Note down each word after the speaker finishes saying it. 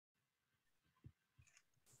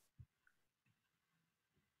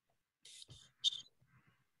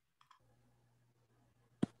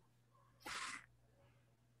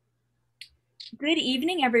Good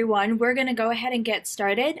evening, everyone. We're going to go ahead and get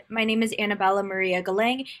started. My name is Annabella Maria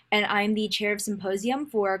Galeng, and I'm the chair of Symposium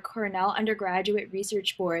for Cornell Undergraduate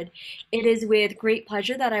Research Board. It is with great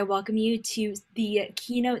pleasure that I welcome you to the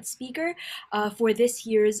keynote speaker for this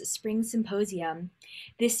year's Spring Symposium.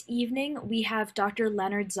 This evening, we have Dr.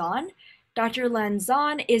 Leonard Zon. Dr. Len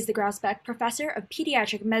Zon is the Grousbeck Professor of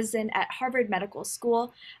Pediatric Medicine at Harvard Medical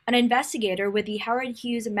School, an investigator with the Howard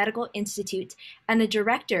Hughes Medical Institute, and the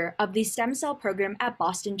director of the Stem Cell Program at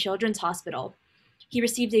Boston Children's Hospital. He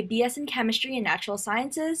received a BS in Chemistry and Natural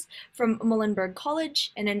Sciences from Muhlenberg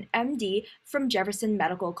College and an MD from Jefferson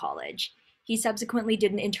Medical College. He subsequently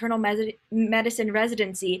did an internal medicine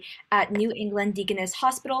residency at New England Deaconess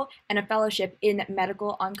Hospital and a fellowship in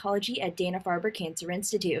medical oncology at Dana-Farber Cancer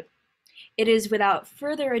Institute. It is without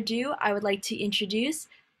further ado, I would like to introduce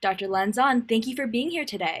Dr. Len Zon. Thank you for being here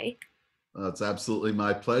today. It's absolutely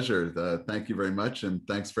my pleasure. Thank you very much, and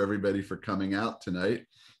thanks for everybody for coming out tonight.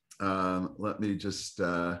 Let me just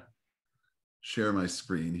share my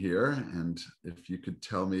screen here, and if you could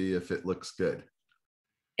tell me if it looks good.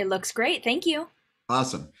 It looks great. Thank you.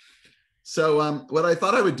 Awesome. So what I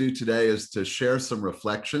thought I would do today is to share some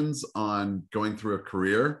reflections on going through a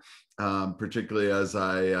career, particularly as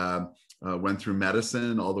I went through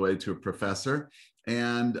medicine all the way to a professor.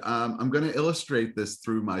 And I'm going to illustrate this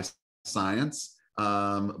through my science,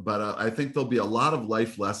 but I think there'll be a lot of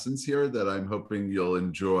life lessons here that I'm hoping you'll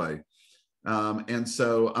enjoy. And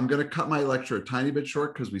so I'm going to cut my lecture a tiny bit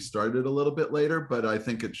short because we started a little bit later, but I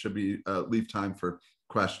think it should be leave time for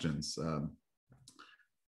questions.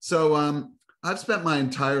 I've spent my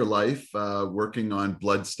entire life working on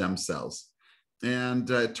blood stem cells. And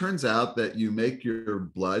it turns out that you make your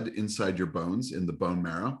blood inside your bones in the bone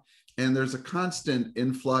marrow, and there's a constant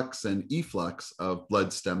influx and efflux of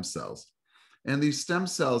blood stem cells. And these stem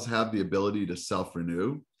cells have the ability to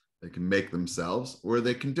self-renew. They can make themselves, or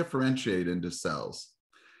they can differentiate into cells.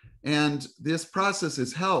 And this process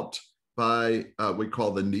is helped by what we call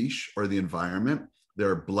the niche or the environment. There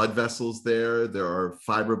are blood vessels there. There are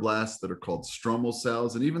fibroblasts that are called stromal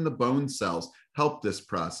cells, and even the bone cells help this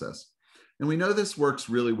process. And we know this works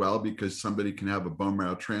really well because somebody can have a bone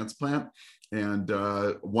marrow transplant, and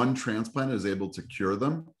one transplant is able to cure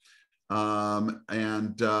them. But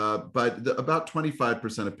about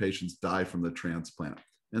 25% of patients die from the transplant.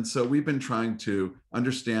 And so we've been trying to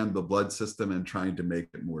understand the blood system and trying to make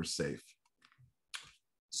it more safe.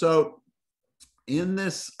 So in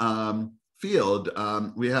this field,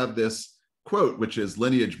 we have this quote, which is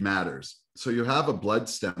lineage matters. So you have a blood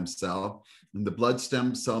stem cell, and the blood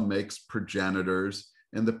stem cell makes progenitors,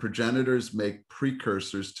 and the progenitors make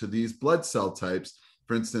precursors to these blood cell types.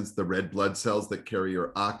 For instance, the red blood cells that carry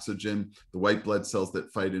your oxygen, the white blood cells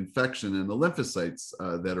that fight infection, and the lymphocytes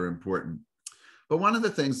that are important. But one of the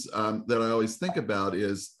things that I always think about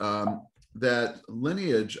is that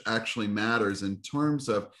lineage actually matters in terms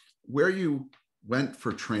of where you went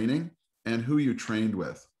for training and who you trained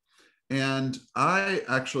with. And I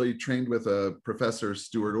actually trained with a Professor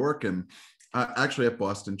Stuart Orkin, actually at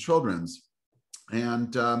Boston Children's.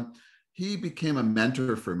 And he became a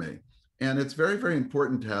mentor for me. And it's very, very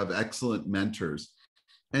important to have excellent mentors.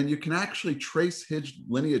 And you can actually trace his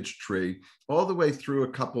lineage tree all the way through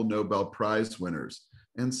a couple Nobel Prize winners.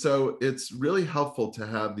 And so it's really helpful to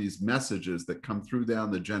have these messages that come through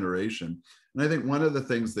down the generation. And I think one of the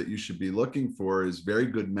things that you should be looking for is very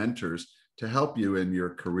good mentors to help you in your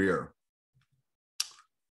career.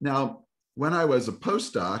 Now, when I was a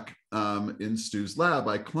postdoc in Stu's lab,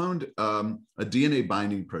 I cloned a DNA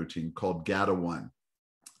binding protein called GATA1.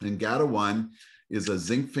 And GATA1 is a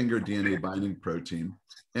zinc finger DNA binding protein.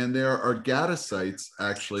 And there are GATA sites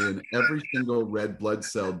actually in every single red blood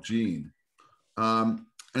cell gene.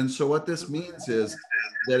 And so what this means is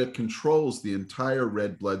that it controls the entire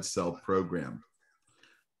red blood cell program.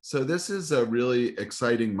 So this is a really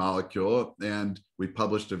exciting molecule, and we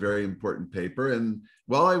published a very important paper. And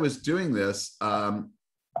while I was doing this,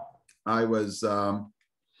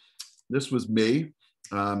 this was me.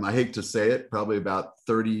 I hate to say it, probably about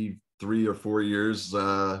 33 or 4 years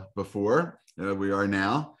before we are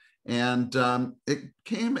now. And it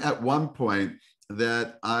came at one point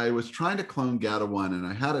that I was trying to clone GATA1, and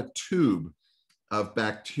I had a tube of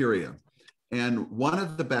bacteria. And one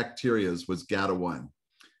of the bacterias was GATA1.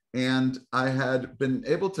 And I had been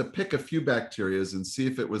able to pick a few bacterias and see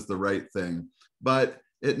if it was the right thing, but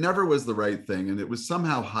it never was the right thing, and it was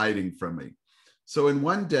somehow hiding from me. So in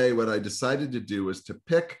one day, what I decided to do was to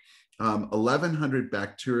pick 1,100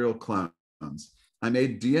 bacterial clones. I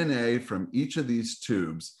made DNA from each of these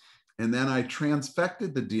tubes, and then I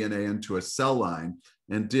transfected the DNA into a cell line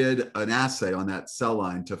and did an assay on that cell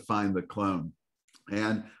line to find the clone.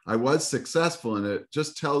 And I was successful, and it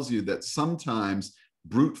just tells you that sometimes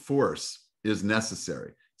brute force is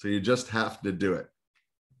necessary. So you just have to do it.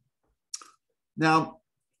 Now,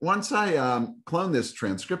 once I cloned this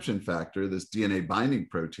transcription factor, this DNA binding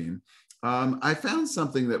protein, I found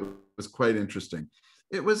something that was quite interesting.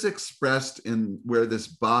 It was expressed in where this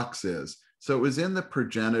box is. So it was in the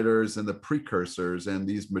progenitors and the precursors and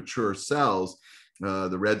these mature cells,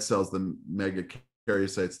 the red cells, the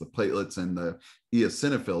megakaryocytes, the platelets, and the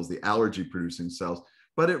eosinophils, the allergy-producing cells.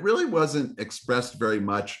 But it really wasn't expressed very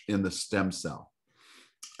much in the stem cell.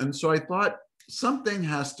 And so I thought something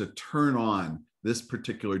has to turn on this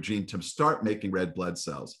particular gene to start making red blood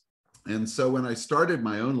cells. And so when I started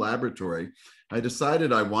my own laboratory, I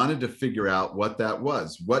decided I wanted to figure out what that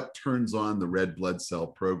was, what turns on the red blood cell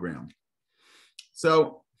program.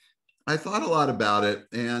 So I thought a lot about it,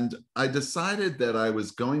 and I decided that I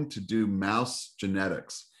was going to do mouse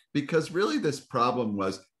genetics, because really this problem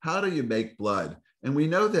was, how do you make blood? And we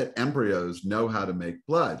know that embryos know how to make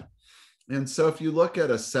blood. And so if you look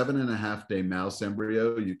at a 7.5-day mouse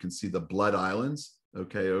embryo, you can see the blood islands,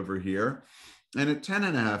 okay, over here. And at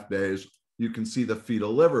 10.5 days, you can see the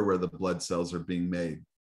fetal liver where the blood cells are being made.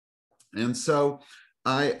 And so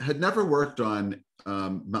I had never worked on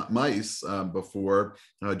mice before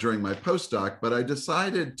during my postdoc, but I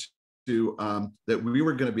decided to that we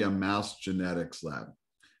were going to be a mouse genetics lab.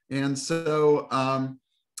 And so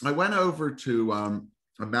I went over to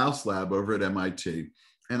a mouse lab over at MIT,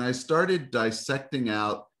 and I started dissecting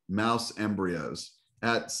out mouse embryos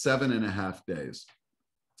at 7.5 days.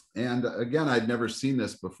 And again, I'd never seen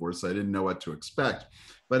this before, so I didn't know what to expect.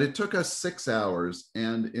 But it took us 6 hours,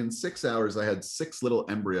 and in 6 hours, I had 6 little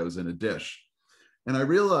embryos in a dish. And I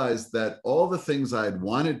realized that all the things I had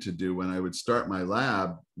wanted to do when I would start my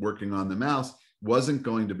lab working on the mouse wasn't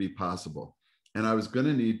going to be possible. And I was going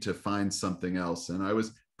to need to find something else. And I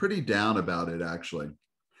was pretty down about it, actually.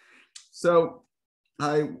 So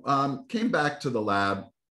I came back to the lab,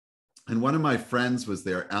 and one of my friends was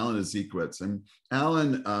there, Alan Ezekowitz. And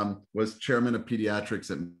Alan was chairman of pediatrics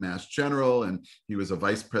at Mass General, and he was a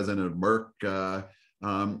vice president of Merck.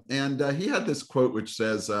 He had this quote which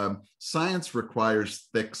says, "Science requires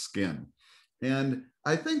thick skin." And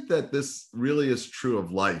I think that this really is true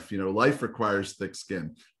of life. You know, life requires thick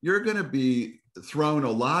skin. You're going to be thrown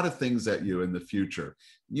a lot of things at you in the future.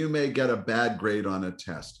 You may get a bad grade on a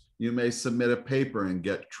test. You may submit a paper and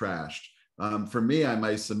get trashed. For me, I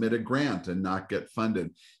might submit a grant and not get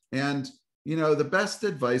funded. And, you know, the best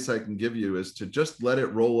advice I can give you is to just let it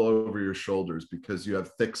roll over your shoulders, because you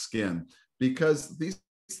have thick skin, because these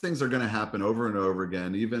things are going to happen over and over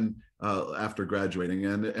again, even after graduating.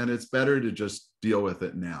 And it's better to just deal with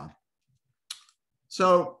it now.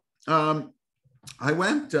 So I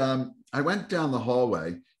went down the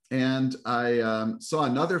hallway, and I saw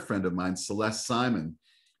another friend of mine, Celeste Simon.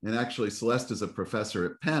 And actually, Celeste is a professor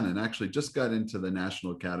at Penn and actually just got into the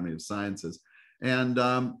National Academy of Sciences. And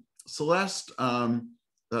Celeste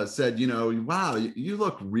said, you know, wow, you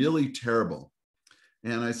look really terrible.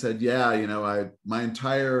 And I said, yeah, you know, my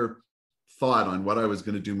entire thought on what I was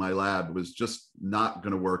going to do my lab was just not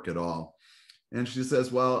going to work at all. And she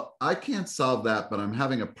says, well, I can't solve that, but I'm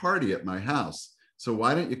having a party at my house. So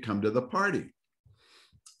why don't you come to the party?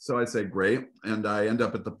 So I say, great. And I end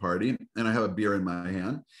up at the party, and I have a beer in my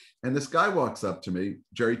hand. And this guy walks up to me,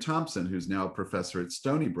 Jerry Thompson, who's now a professor at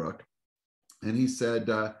Stony Brook. And he said,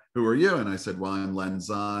 who are you? And I said, well, I'm Len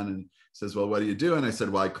Zon. And he says, well, what do you do? And I said,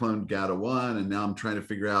 well, I cloned GATA1, and now I'm trying to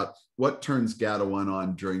figure out what turns GATA1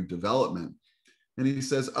 on during development. And he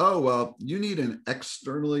says, oh, well, you need an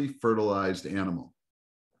externally fertilized animal.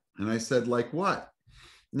 And I said, like what?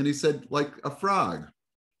 And he said, like a frog.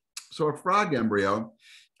 So a frog embryo,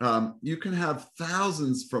 you can have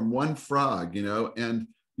thousands from one frog, you know, and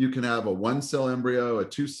you can have a 1-cell embryo, a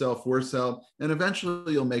 2-cell, 4-cell, and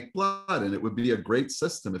eventually you'll make blood. And it would be a great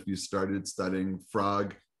system if you started studying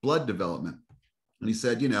frog blood development. And he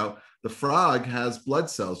said, you know, the frog has blood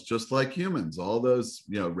cells just like humans, all those,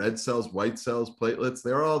 you know, red cells, white cells, platelets,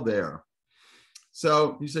 they're all there.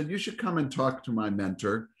 So he said, you should come and talk to my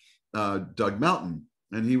mentor, Doug Melton,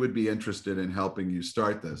 and he would be interested in helping you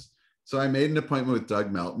start this. So I made an appointment with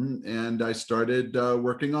Doug Melton, and I started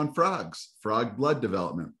working on frogs, frog blood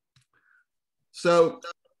development. So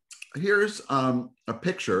here's a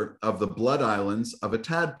picture of the blood islands of a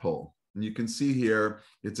tadpole. And you can see here,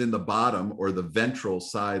 it's in the bottom or the ventral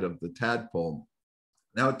side of the tadpole.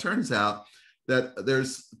 Now, it turns out that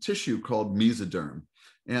there's tissue called mesoderm,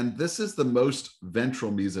 and this is the most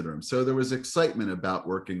ventral mesoderm. So there was excitement about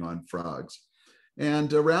working on frogs.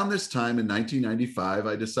 And around this time in 1995,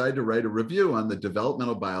 I decided to write a review on the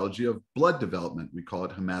developmental biology of blood development. We call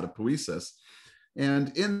it hematopoiesis.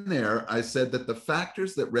 And in there, I said that the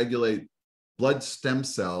factors that regulate blood stem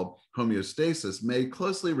cell homeostasis may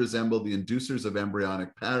closely resemble the inducers of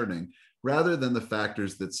embryonic patterning rather than the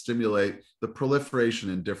factors that stimulate the proliferation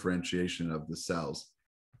and differentiation of the cells.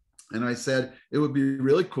 And I said it would be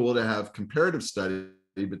really cool to have comparative study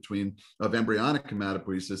of embryonic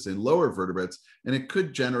hematopoiesis in lower vertebrates, and it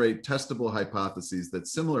could generate testable hypotheses that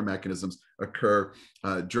similar mechanisms occur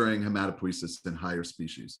during hematopoiesis in higher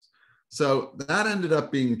species. So that ended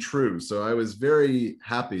up being true. So I was very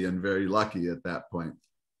happy and very lucky at that point.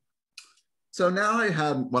 So now I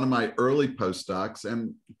had one of my early postdocs,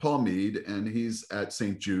 and Paul Mead, and he's at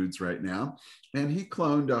St. Jude's right now, and he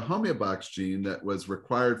cloned a homeobox gene that was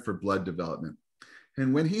required for blood development.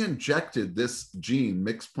 And when he injected this gene,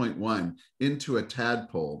 MIX.1, into a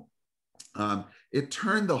tadpole, it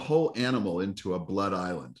turned the whole animal into a blood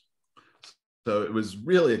island. So it was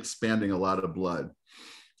really expanding a lot of blood.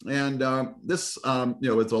 And this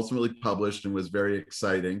was ultimately published and was very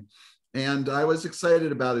exciting. And I was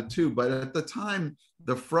excited about it too. But at the time,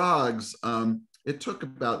 the frogs, it took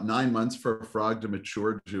about 9 months for a frog to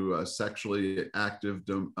mature to a sexually active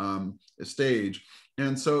stage.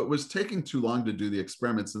 And so it was taking too long to do the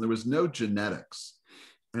experiments, and there was no genetics.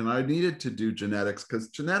 And I needed to do genetics because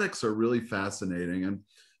genetics are really fascinating. And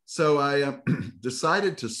so I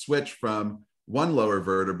decided to switch from one lower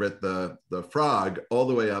vertebrate, the frog, all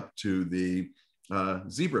the way up to the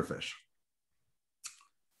zebrafish.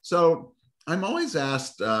 So I'm always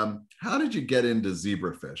asked, how did you get into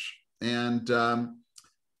zebrafish? And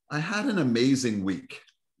I had an amazing week,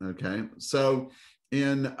 okay? So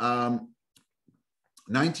in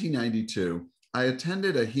 1992, I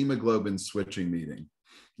attended a hemoglobin switching meeting.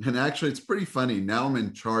 And actually, it's pretty funny. Now I'm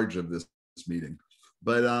in charge of this meeting.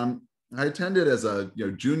 But I attended as a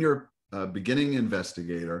junior beginning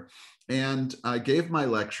investigator, and I gave my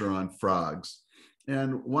lecture on frogs.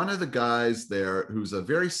 And one of the guys there, who's a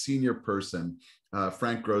very senior person,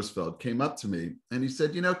 Frank Grossfeld, came up to me and he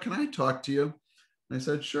said, can I talk to you? And I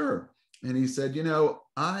said, sure. And he said,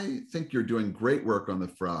 I think you're doing great work on the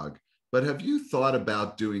frog, but have you thought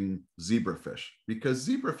about doing zebrafish? Because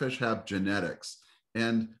zebrafish have genetics,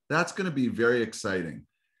 and that's going to be very exciting.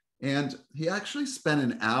 And he actually spent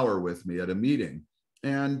an hour with me at a meeting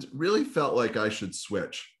and really felt like I should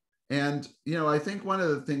switch. And, I think one of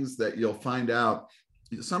the things that you'll find out,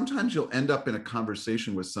 sometimes you'll end up in a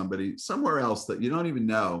conversation with somebody somewhere else that you don't even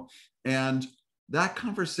know. And that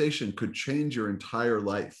conversation could change your entire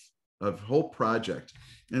life, of whole project.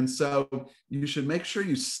 And so you should make sure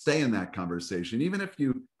you stay in that conversation, even if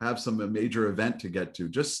you have a major event to get to,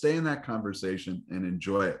 just stay in that conversation and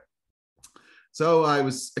enjoy it. So I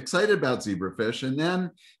was excited about zebrafish. And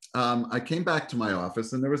then I came back to my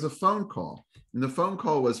office and there was a phone call. And the phone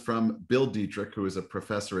call was from Bill Dietrich, who is a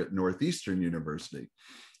professor at Northeastern University.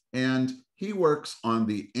 And he works on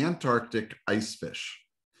the Antarctic icefish.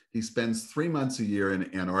 He spends 3 months a year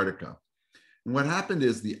in Antarctica. And what happened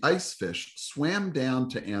is the icefish swam down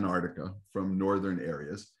to Antarctica from northern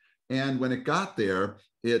areas. And when it got there,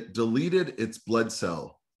 it deleted its blood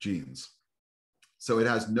cell genes. So it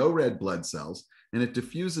has no red blood cells, and it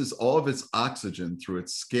diffuses all of its oxygen through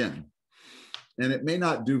its skin. And it may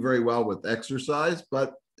not do very well with exercise,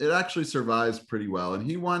 but it actually survives pretty well. And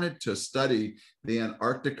he wanted to study the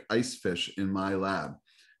Antarctic icefish in my lab.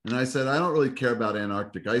 And I said, I don't really care about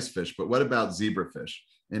Antarctic icefish, but what about zebrafish?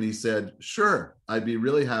 And he said, sure, I'd be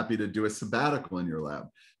really happy to do a sabbatical in your lab.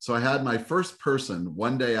 So I had my first person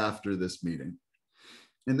one day after this meeting.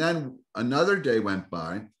 And then another day went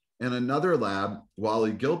by, and another lab,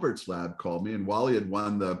 Wally Gilbert's lab, called me, and Wally had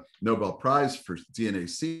won the Nobel Prize for DNA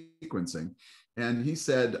sequencing. And he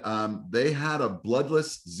said they had a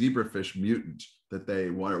bloodless zebrafish mutant that they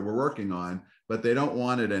were working on, but they don't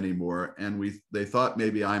want it anymore. And they thought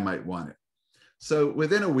maybe I might want it. So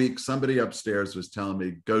within a week, somebody upstairs was telling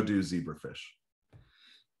me, go do zebrafish.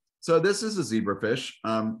 So this is a zebrafish.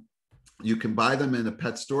 You can buy them in a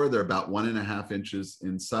pet store. They're about 1.5 inches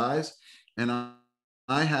in size. And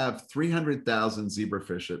I have 300,000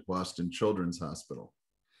 zebrafish at Boston Children's Hospital.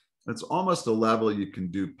 It's almost a level you can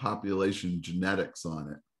do population genetics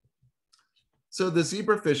on it. So the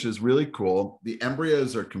zebrafish is really cool. The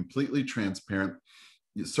embryos are completely transparent.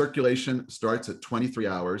 The circulation starts at 23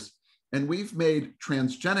 hours. And we've made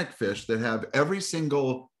transgenic fish that have every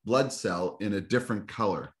single blood cell in a different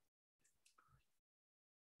color.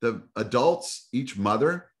 The adults, each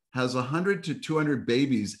mother, has 100 to 200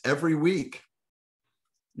 babies every week.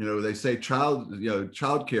 They say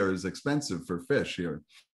childcare is expensive for fish here.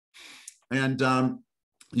 And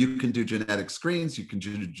you can do genetic screens, you can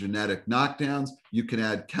do genetic knockdowns, you can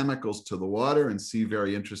add chemicals to the water and see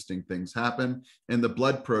very interesting things happen. And the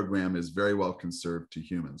blood program is very well conserved to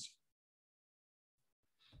humans.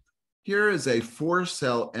 Here is a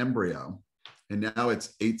 4-cell embryo, and now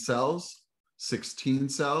it's 8 cells, 16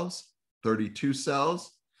 cells, 32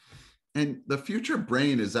 cells. And the future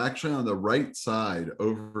brain is actually on the right side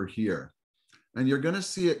over here. And you're going to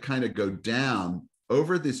see it kind of go down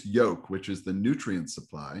over this yolk, which is the nutrient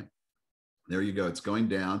supply. There you go, it's going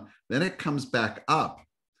down. Then it comes back up.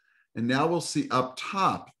 And now we'll see up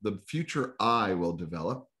top, the future eye will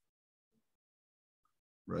develop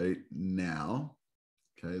right now.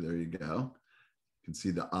 Okay, there you go. You can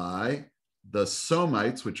see the eye, the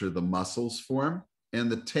somites, which are the muscles, form, and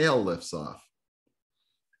the tail lifts off.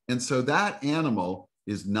 And so that animal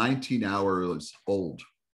is 19 hours old.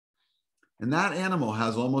 And that animal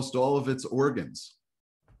has almost all of its organs.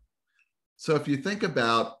 So if you think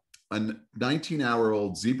about a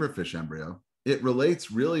 19-hour-old zebrafish embryo, it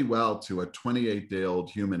relates really well to a 28-day-old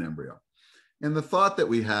human embryo. And the thought that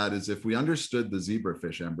we had is if we understood the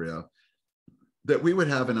zebrafish embryo, that we would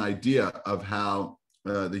have an idea of how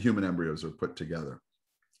the human embryos are put together.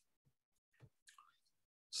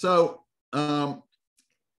 So Don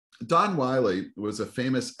Wiley was a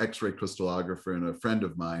famous X-ray crystallographer and a friend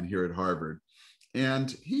of mine here at Harvard.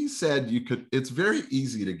 And he said it's very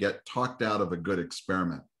easy to get talked out of a good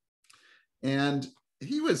experiment. And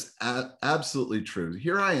he was absolutely true.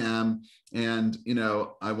 Here I am, and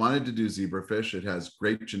I wanted to do zebrafish. It has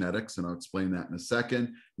great genetics, and I'll explain that in a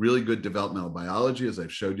second. Really good developmental biology. As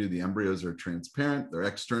I've showed you, the embryos are transparent. They're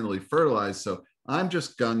externally fertilized. So I'm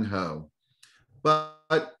just gung-ho.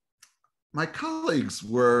 But my colleagues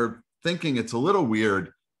were thinking it's a little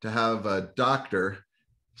weird to have a doctor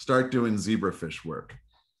start doing zebrafish work.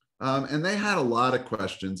 And they had a lot of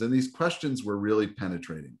questions, and these questions were really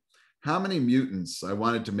penetrating. How many mutants? I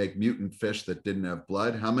wanted to make mutant fish that didn't have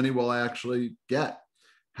blood. How many will I actually get?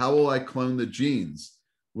 How will I clone the genes?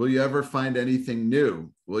 Will you ever find anything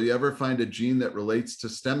new? Will you ever find a gene that relates to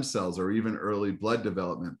stem cells or even early blood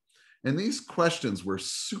development? And these questions were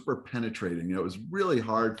super penetrating. It was really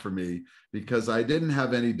hard for me because I didn't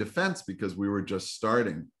have any defense because we were just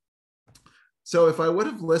starting. So if I would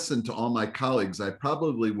have listened to all my colleagues, I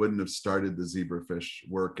probably wouldn't have started the zebrafish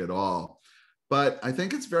work at all. But I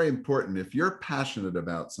think it's very important. If you're passionate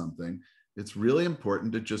about something, it's really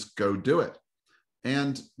important to just go do it.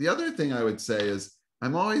 And the other thing I would say is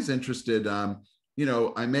I'm always interested, I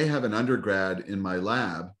may have an undergrad in my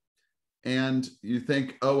lab, and you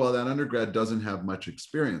think, oh, well, that undergrad doesn't have much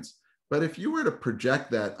experience. But if you were to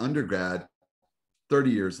project that undergrad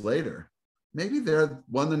 30 years later, maybe they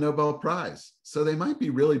won the Nobel Prize. So they might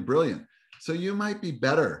be really brilliant. So you might be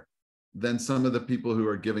better than some of the people who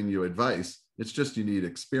are giving you advice. It's just you need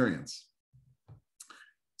experience.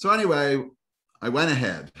 So anyway, I went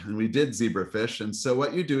ahead and we did zebrafish. And so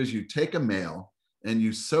what you do is you take a male and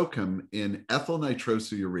you soak him in ethyl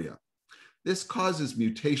nitrosourea. This causes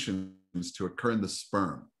mutations to occur in the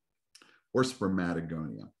sperm or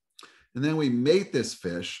spermatogonia. And then we mate this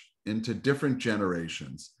fish into different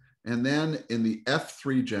generations. And then in the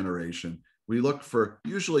F3 generation, we look for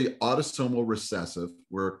usually autosomal recessive,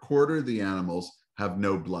 where a quarter of the animals have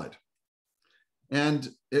no blood.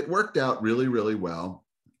 And it worked out really, really well.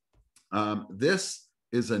 This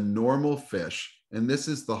is a normal fish, and this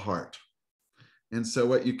is the heart. And so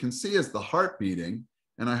what you can see is the heart beating,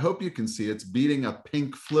 and I hope you can see it's beating a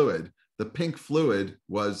pink fluid. The pink fluid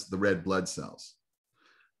was the red blood cells.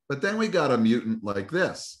 But then we got a mutant like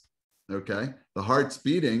this, okay? The heart's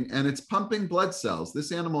beating and it's pumping blood cells.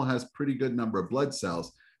 This animal has pretty good number of blood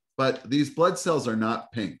cells, but these blood cells are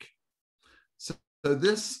not pink. So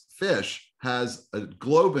this fish has a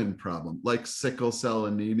globin problem like sickle cell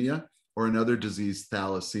anemia or another disease,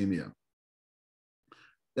 thalassemia.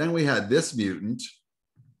 Then we had this mutant.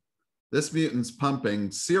 This mutant's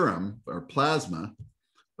pumping serum or plasma,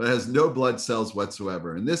 but has no blood cells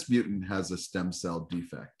whatsoever. And this mutant has a stem cell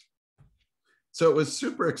defect. So it was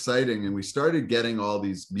super exciting. And we started getting all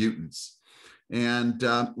these mutants. And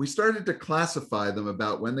we started to classify them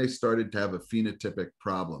about when they started to have a phenotypic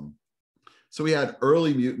problem. So we had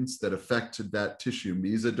early mutants that affected that tissue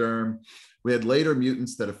mesoderm. We had later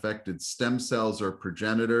mutants that affected stem cells or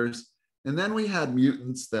progenitors. And then we had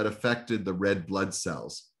mutants that affected the red blood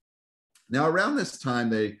cells. Now, around this time,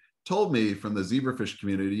 they told me from the zebrafish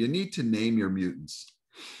community, you need to name your mutants.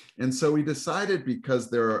 And so we decided, because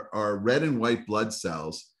there are red and white blood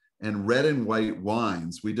cells and red and white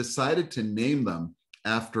wines, we decided to name them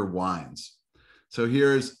after wines. So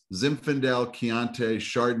here's Zinfandel, Chianti,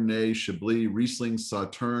 Chardonnay, Chablis, Riesling,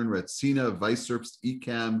 Sauterne, Retsina, Weissherbst,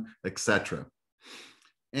 Ecam, etc.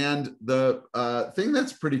 And the thing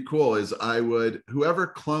that's pretty cool is whoever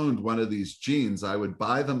cloned one of these genes, I would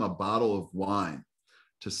buy them a bottle of wine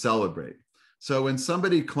to celebrate. So when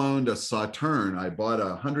somebody cloned a Sauterne, I bought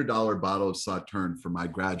a $100 bottle of Sauterne for my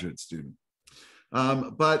graduate student.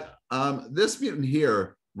 But this mutant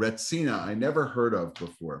here, Retsina, I never heard of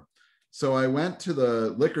before. So I went to the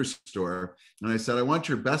liquor store and I said, I want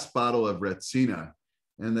your best bottle of Retsina.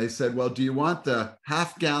 And they said, well, do you want the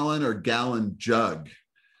half-gallon or gallon jug?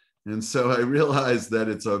 And so I realized that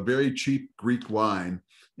it's a very cheap Greek wine.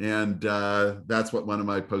 And that's what one of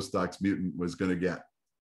my postdocs mutant was going to get.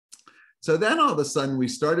 So then all of a sudden we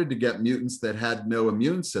started to get mutants that had no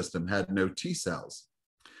immune system, had no T cells.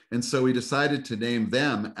 And so we decided to name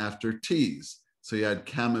them after teas. So you had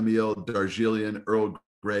chamomile, Darjeeling, Earl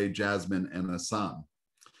Grey, jasmine, and Assam.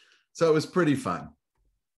 So it was pretty fun.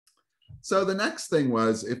 So the next thing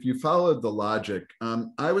was, if you followed the logic,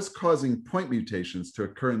 I was causing point mutations to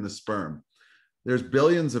occur in the sperm. There's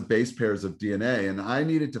billions of base pairs of DNA, and I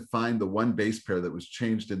needed to find the one base pair that was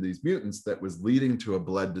changed in these mutants that was leading to a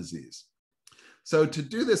blood disease. So to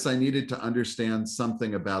do this, I needed to understand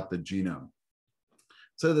something about the genome.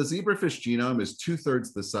 So the zebrafish genome is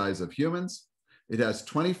 2/3 the size of humans. It has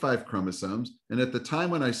 25 chromosomes. And at the time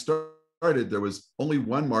when I started, there was only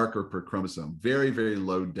one marker per chromosome, very, very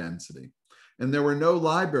low density. And there were no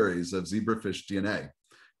libraries of zebrafish DNA.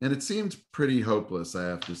 And it seemed pretty hopeless, I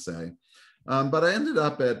have to say. But I ended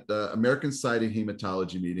up at the American Society of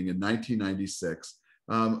Hematology meeting in 1996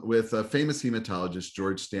 with a famous hematologist,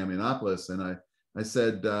 George Stamianopoulos. And I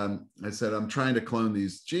said, I'm trying to clone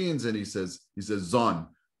these genes. And he says, Zon,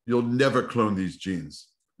 you'll never clone these genes.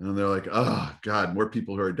 And they're like, oh God, more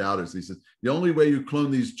people who are doubters. He says, the only way you clone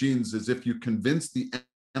these genes is if you convince the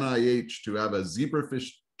NIH to have a zebrafish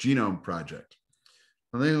genome project.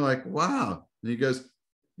 And they're like, wow. And he goes,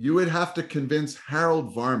 you would have to convince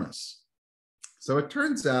Harold Varmus. So it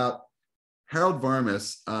turns out Harold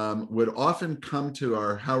Varmus would often come to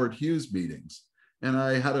our Howard Hughes meetings. And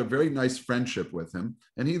I had a very nice friendship with him.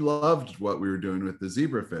 And he loved what we were doing with the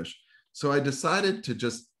zebrafish. So I decided to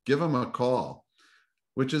just give him a call,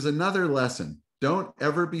 which is another lesson. Don't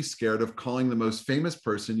ever be scared of calling the most famous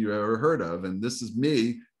person you ever heard of. And this is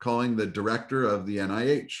me calling the director of the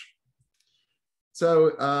NIH.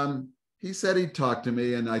 So he said he'd talk to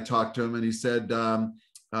me, and I talked to him, and he said, to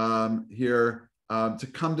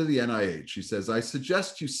come to the NIH. He says, I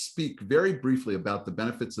suggest you speak very briefly about the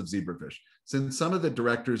benefits of zebrafish, since some of the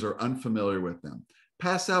directors are unfamiliar with them.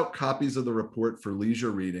 Pass out copies of the report for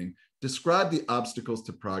leisure reading, describe the obstacles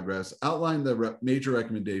to progress, outline the major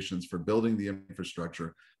recommendations for building the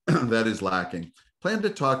infrastructure that is lacking. Plan to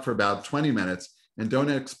talk for about 20 minutes and don't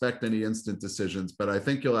expect any instant decisions, but I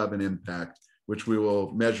think you'll have an impact, which we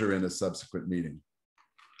will measure in a subsequent meeting.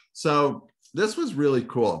 So this was really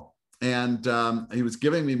cool. And he was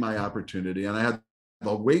giving me my opportunity, and I had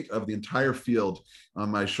the weight of the entire field on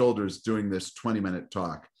my shoulders doing this 20-minute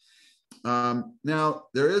talk. Now,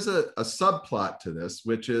 there is a subplot to this,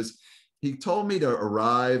 which is he told me to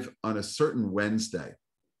arrive on a certain Wednesday.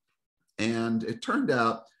 And it turned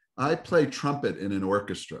out I play trumpet in an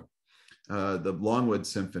orchestra, the Longwood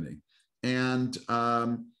Symphony. And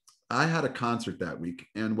I had a concert that week,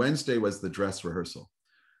 and Wednesday was the dress rehearsal.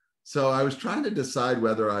 So I was trying to decide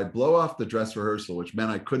whether I'd blow off the dress rehearsal, which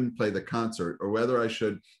meant I couldn't play the concert, or whether I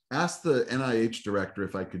should ask the NIH director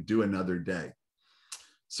if I could do another day.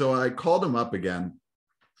 So I called him up again,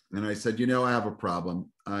 and I said, I have a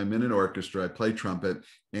problem. I'm in an orchestra, I play trumpet,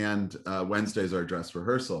 and Wednesday's our dress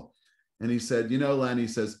rehearsal. And he said, Len, he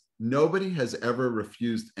says, nobody has ever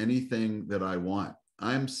refused anything that I want.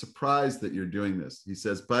 I'm surprised that you're doing this. He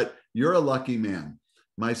says, but you're a lucky man.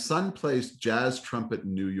 My son plays jazz trumpet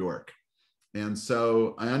in New York. And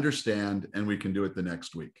so I understand, and we can do it the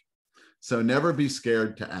next week. So never be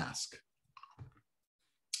scared to ask.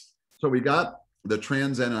 So we got the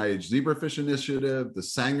Trans NIH Zebrafish Initiative, the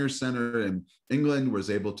Sanger Center in England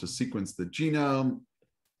was able to sequence the genome.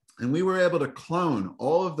 And we were able to clone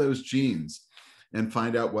all of those genes and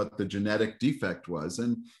find out what the genetic defect was.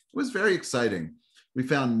 And it was very exciting. We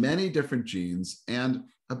found many different genes, and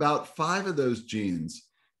about 5 of those genes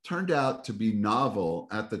turned out to be novel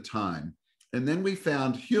at the time. And then we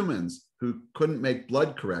found humans who couldn't make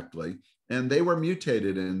blood correctly, and they were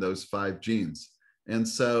mutated in those 5 genes. And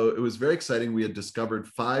so it was very exciting. We had discovered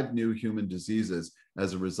 5 new human diseases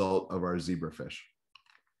as a result of our zebrafish.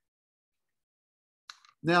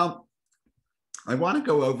 Now, I want to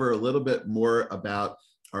go over a little bit more about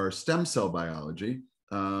our stem cell biology.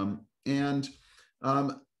 And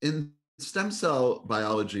In stem cell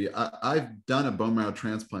biology, I've done a bone marrow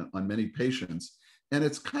transplant on many patients, and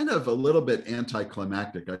it's kind of a little bit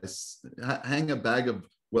anticlimactic. I hang a bag of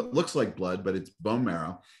what looks like blood, but it's bone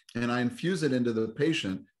marrow, and I infuse it into the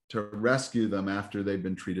patient to rescue them after they've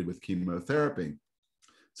been treated with chemotherapy.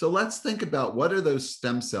 So let's think about, what do those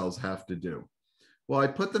stem cells have to do? Well, I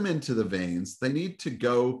put them into the veins. They need to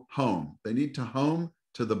go home. They need to home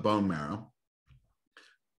to the bone marrow.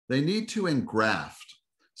 They need to engraft.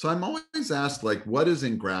 So I'm always asked, like, what is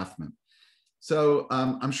engraftment? So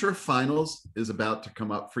I'm sure finals is about to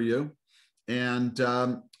come up for you. And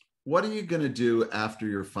what are you going to do after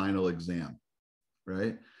your final exam,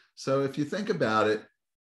 right? So if you think about it,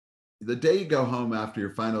 the day you go home after your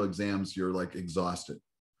final exams, you're like exhausted.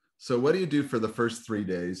 So what do you do for the first 3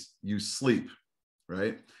 days? You sleep,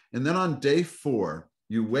 right? And then on day 4,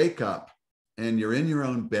 you wake up and you're in your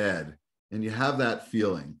own bed and you have that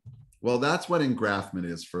feeling. Well, that's what engraftment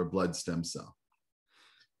is for a blood stem cell.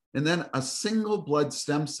 And then a single blood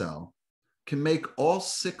stem cell can make all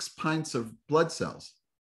 6 pints of blood cells.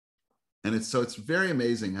 And it's very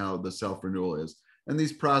amazing how the self-renewal is. And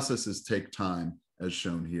these processes take time, as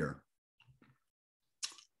shown here.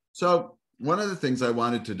 So one of the things I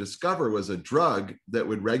wanted to discover was a drug that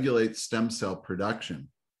would regulate stem cell production.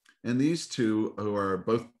 And these two, who are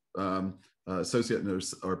both associate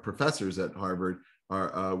or professors at Harvard,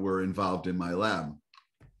 were involved in my lab.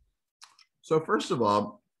 So first of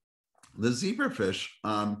all, the zebrafish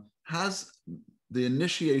has the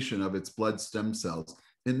initiation of its blood stem cells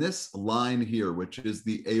in this line here, which is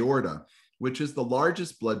the aorta, which is the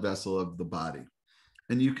largest blood vessel of the body.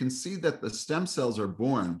 And you can see that the stem cells are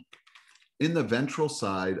born in the ventral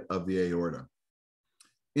side of the aorta.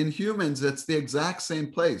 In humans, it's the exact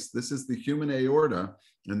same place. This is the human aorta,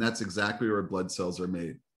 and that's exactly where blood cells are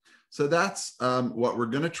made. So that's what we're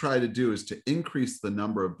going to try to do, is to increase the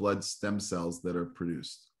number of blood stem cells that are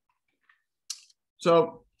produced.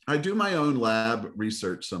 So I do my own lab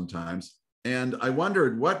research sometimes, and I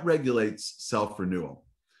wondered what regulates self-renewal.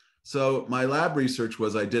 So my lab research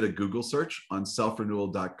was, I did a Google search on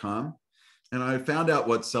selfrenewal.com, and I found out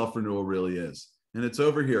what self-renewal really is. And it's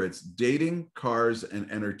over here. It's dating, cars,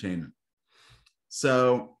 and entertainment.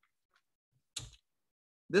 So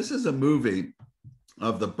this is a movie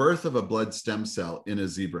of the birth of a blood stem cell in a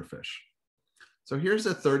zebrafish. So here's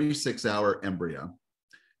a 36-hour embryo,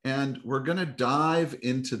 and we're going to dive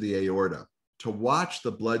into the aorta to watch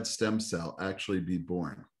the blood stem cell actually be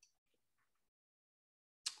born.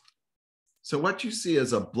 So what you see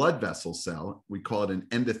is a blood vessel cell, we call it an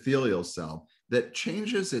endothelial cell, that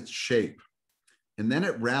changes its shape, and then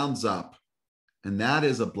it rounds up, and that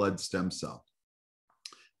is a blood stem cell.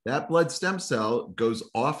 That blood stem cell goes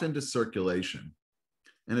off into circulation,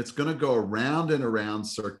 and it's going to go around and around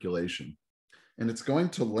circulation, and it's going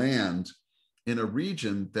to land in a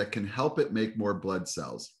region that can help it make more blood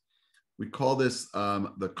cells. We call this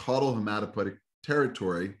the caudal hematopoietic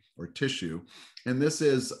territory or tissue, and this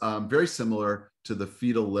is very similar to the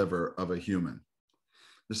fetal liver of a human.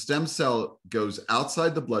 The stem cell goes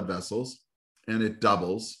outside the blood vessels and it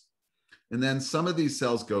doubles, and then some of these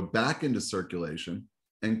cells go back into circulation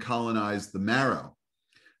and colonize the marrow.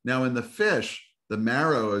 Now in the fish, the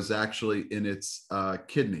marrow is actually in its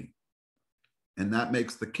kidney, and that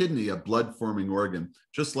makes the kidney a blood-forming organ,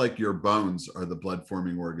 just like your bones are the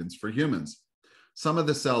blood-forming organs for humans. Some of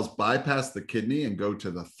the cells bypass the kidney and go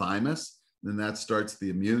to the thymus, and that starts the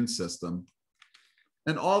immune system.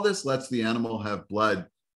 And all this lets the animal have blood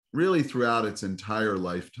really throughout its entire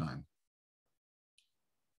lifetime.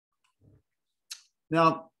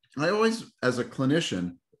 Now, I always, as a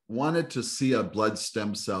clinician, wanted to see a blood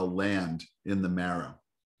stem cell land in the marrow.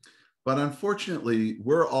 But unfortunately,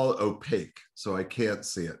 we're all opaque, so I can't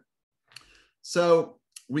see it. So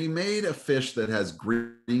we made a fish that has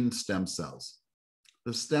green stem cells.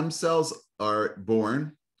 The stem cells are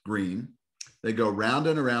born green. They go round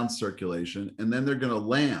and around circulation, and then they're going to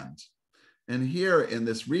land. And here in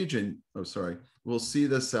this region, we'll see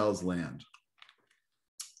the cells land.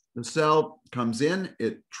 The cell comes in,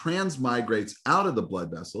 it transmigrates out of the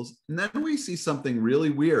blood vessels, and then we see something really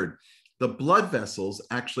weird. The blood vessels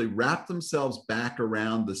actually wrap themselves back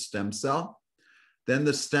around the stem cell. Then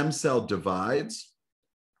the stem cell divides.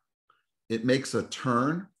 It makes a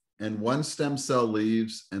turn, and one stem cell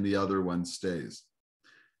leaves and the other one stays.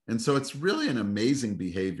 And so it's really an amazing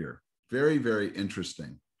behavior. Very, very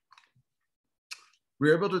interesting.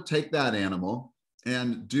 We're able to take that animal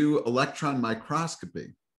and do electron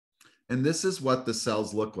microscopy. And this is what the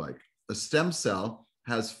cells look like. A stem cell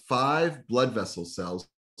has 5 blood vessel cells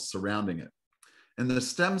surrounding it. And the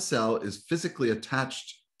stem cell is physically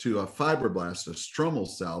attached to a fibroblast, a stromal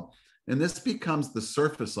cell, and this becomes the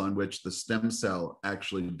surface on which the stem cell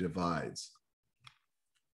actually divides.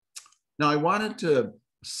 Now, I wanted to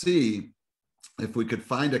see if we could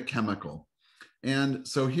find a chemical. And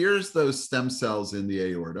so here's those stem cells in the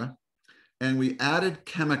aorta, and we added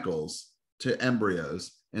chemicals to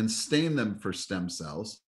embryos and stained them for stem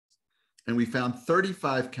cells. And we found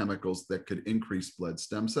 35 chemicals that could increase blood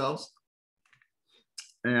stem cells.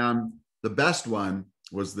 And the best one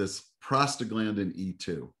was this prostaglandin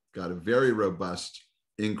E2, got a very robust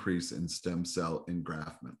increase in stem cell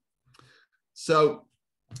engraftment. So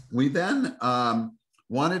we then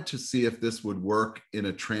wanted to see if this would work in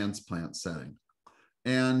a transplant setting.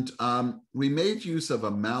 And we made use of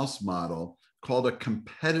a mouse model called a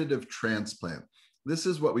competitive transplant. This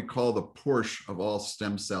is what we call the Porsche of all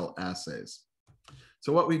stem cell assays.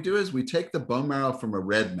 So what we do is we take the bone marrow from a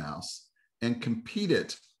red mouse and compete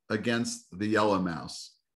it against the yellow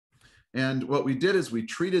mouse. And what we did is we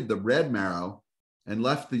treated the red marrow and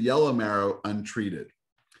left the yellow marrow untreated.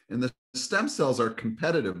 And the stem cells are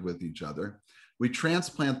competitive with each other. We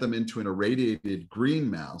transplant them into an irradiated green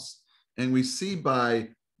mouse, and we see by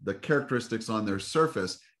the characteristics on their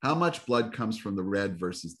surface how much blood comes from the red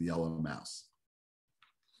versus the yellow mouse.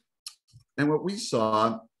 And what we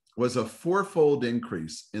saw was a 4-fold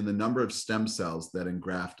increase in the number of stem cells that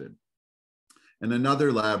engrafted. And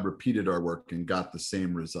another lab repeated our work and got the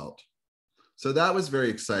same result. So that was very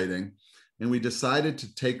exciting. And we decided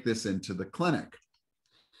to take this into the clinic.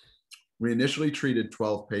 We initially treated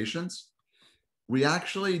 12 patients. We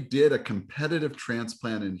actually did a competitive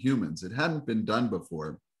transplant in humans. It hadn't been done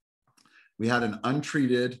before. We had an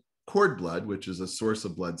untreated cord blood, which is a source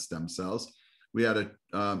of blood stem cells. We had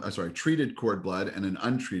treated cord blood and an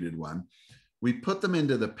untreated one. We put them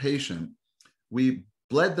into the patient. We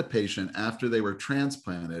bled the patient after they were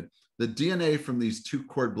transplanted. The DNA from these two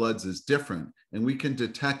cord bloods is different, and we can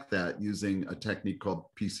detect that using a technique called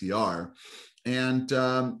PCR. And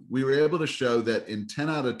we were able to show that in 10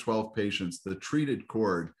 out of 12 patients, the treated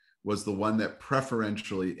cord was the one that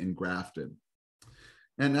preferentially engrafted.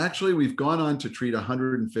 And actually, we've gone on to treat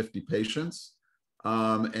 150 patients.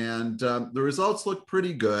 The results look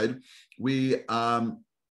pretty good. We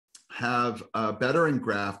have better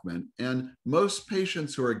engraftment, and most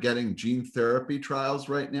patients who are getting gene therapy trials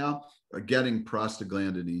right now are getting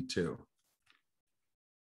prostaglandin E2.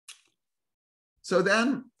 So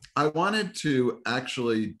then I wanted to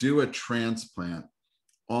actually do a transplant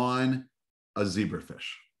on a zebrafish,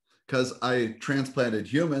 because I transplanted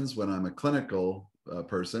humans when I'm a clinical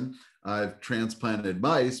person. I've transplanted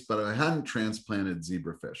mice, but I hadn't transplanted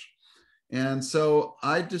zebrafish. And so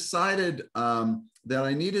I decided that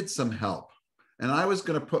I needed some help. And I was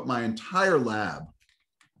going to put my entire lab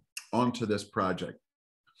onto this project.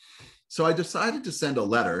 So I decided to send a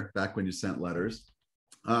letter, back when you sent letters,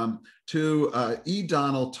 to E.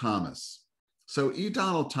 Donald Thomas. So E.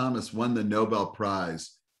 Donald Thomas won the Nobel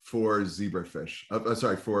Prize for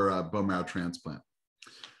for bone marrow transplant.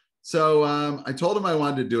 So I told him I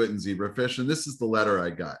wanted to do it in zebrafish, and this is the letter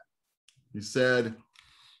I got. He said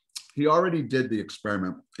he already did the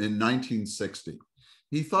experiment in 1960.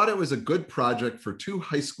 He thought it was a good project for 2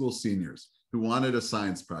 high school seniors who wanted a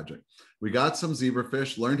science project. We got some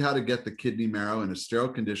zebrafish, learned how to get the kidney marrow in a sterile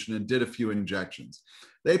condition, and did a few injections.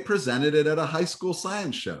 They presented it at a high school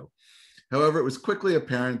science show. However, it was quickly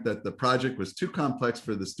apparent that the project was too complex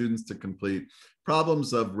for the students to complete,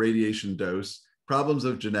 problems of radiation dose, problems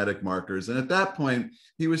of genetic markers. And at that point,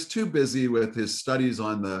 he was too busy with his studies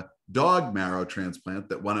on the dog marrow transplant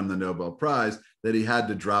that won him the Nobel Prize that he had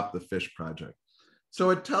to drop the fish project. So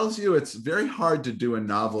it tells you it's very hard to do a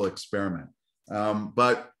novel experiment.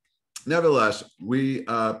 But nevertheless, we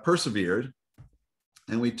persevered,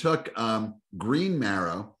 and we took green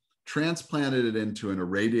marrow, transplanted it into an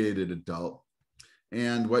irradiated adult.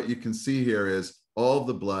 And what you can see here is all of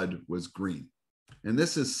the blood was green. And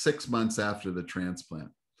this is 6 months after the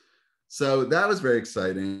transplant. So that was very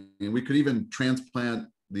exciting. And we could even transplant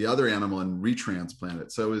the other animal and retransplant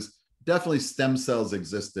it. So it was definitely stem cells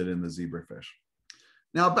existed in the zebrafish.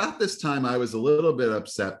 Now, about this time, I was a little bit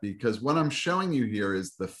upset because what I'm showing you here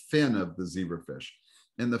is the fin of the zebrafish.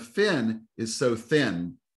 And the fin is so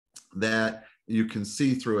thin that you can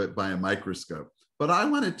see through it by a microscope. But I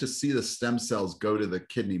wanted to see the stem cells go to the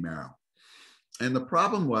kidney marrow. And the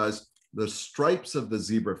problem was the stripes of the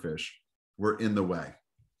zebrafish were in the way.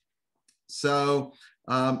 So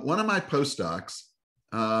one of my postdocs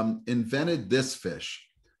invented this fish,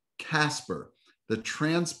 Casper, the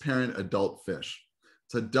transparent adult fish.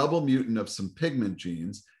 It's a double mutant of some pigment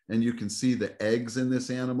genes, and you can see the eggs in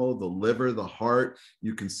this animal, the liver, the heart,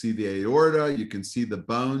 you can see the aorta, you can see the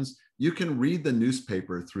bones. You can read the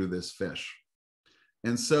newspaper through this fish.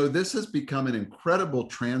 And so this has become an incredible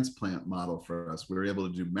transplant model for us. We're able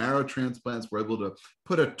to do marrow transplants. We're able to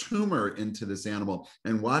put a tumor into this animal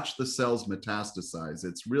and watch the cells metastasize.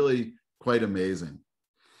 It's really quite amazing.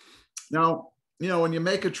 Now, when you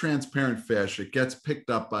make a transparent fish, it gets picked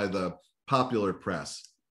up by the popular press.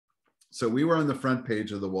 So we were on the front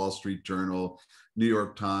page of the Wall Street Journal, New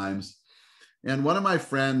York Times, and one of my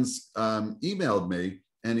friends emailed me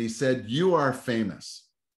and he said, "You are famous."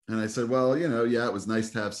 And I said, "Well, yeah, it was nice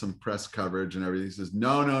to have some press coverage and everything." He says,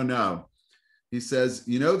 "No, no, no." He says,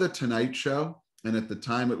 "The Tonight Show?" And at the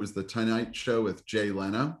time it was the Tonight Show with Jay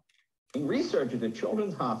Leno. Researchers at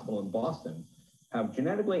Children's Hospital in Boston have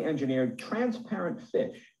genetically engineered transparent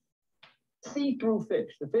fish, see-through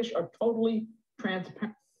fish. The fish are totally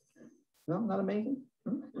transparent. No, not amazing?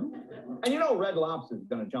 And Red Lobster is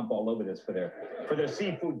going to jump all over this for their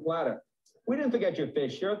seafood platter. We didn't forget your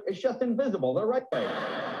fish here. It's just invisible. They're right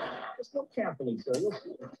there. Just look carefully, sir. You'll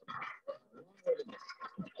see.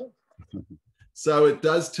 So it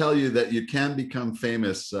does tell you that you can become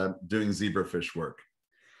famous doing zebrafish work.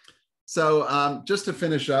 So just to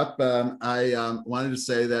finish up, I wanted to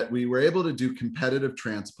say that we were able to do competitive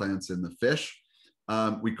transplants in the fish.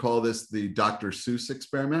 We call this the Dr. Seuss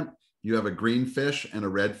experiment. You have a green fish and a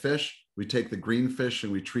red fish. We take the green fish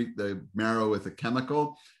and we treat the marrow with a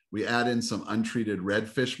chemical. We add in some untreated red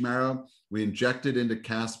fish marrow. We inject it into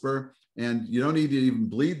Casper, and you don't need to even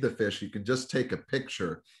bleed the fish. You can just take a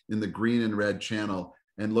picture in the green and red channel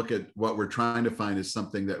and look at what we're trying to find is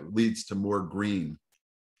something that leads to more green.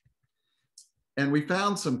 And we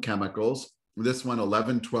found some chemicals. This one,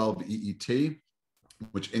 11,12-EET,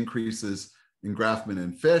 which increases engraftment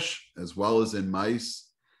in fish as well as in mice.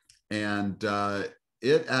 And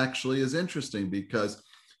it actually is interesting because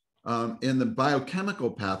in the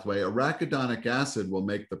biochemical pathway, arachidonic acid will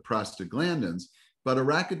make the prostaglandins, but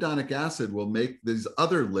arachidonic acid will make these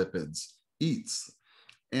other lipids, EATs.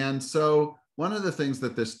 And so one of the things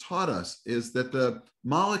that this taught us is that the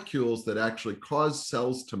molecules that actually cause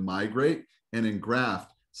cells to migrate and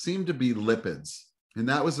engraft seem to be lipids. And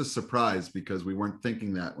that was a surprise because we weren't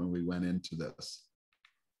thinking that when we went into this.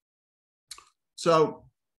 So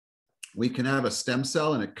we can have a stem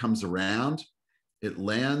cell and it comes around. It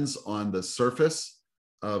lands on the surface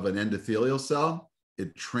of an endothelial cell.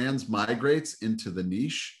 It transmigrates into the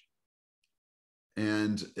niche.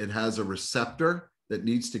 And it has a receptor that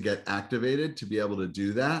needs to get activated to be able to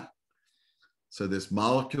do that. So this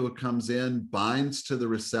molecule comes in, binds to the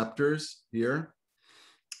receptors here,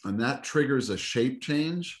 and that triggers a shape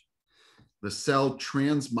change. The cell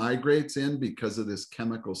transmigrates in because of this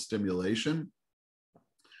chemical stimulation.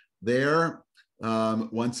 There,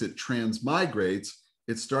 once it transmigrates,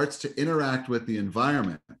 it starts to interact with the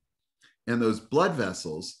environment. And those blood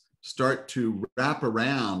vessels start to wrap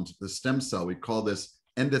around the stem cell. We call this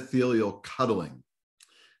endothelial cuddling.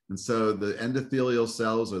 And so the endothelial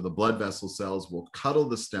cells or the blood vessel cells will cuddle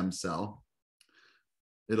the stem cell.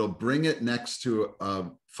 It'll bring it next to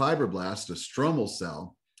a fibroblast, a stromal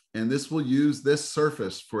cell, and this will use this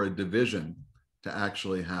surface for a division to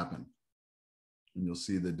actually happen. And you'll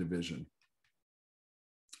see the division.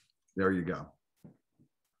 There you go.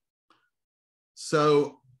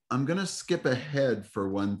 So I'm going to skip ahead for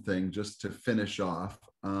one thing just to finish off.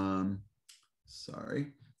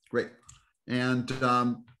 Sorry. Great. And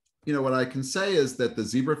what I can say is that the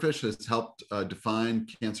zebrafish has helped define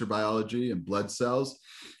cancer biology and blood cells.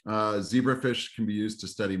 Zebrafish can be used to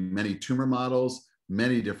study many tumor models,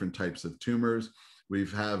 many different types of tumors. We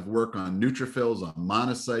have work on neutrophils, on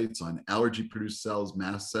monocytes, on allergy-produced cells,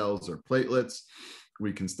 mast cells, or platelets.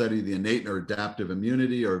 We can study the innate or adaptive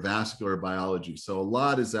immunity or vascular biology. So a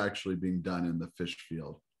lot is actually being done in the fish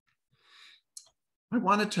field. I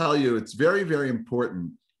want to tell you it's very, very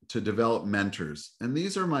important to develop mentors. And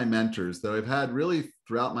these are my mentors that I've had really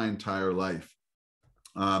throughout my entire life.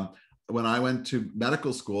 When I went to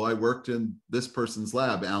medical school, I worked in this person's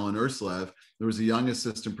lab, Alan Urslev. There was a young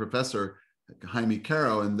assistant professor, Jaime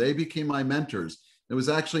Caro, and they became my mentors. It was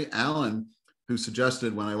actually Alan who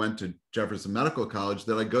suggested when I went to Jefferson Medical College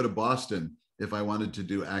that I go to Boston if I wanted to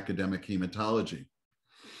do academic hematology.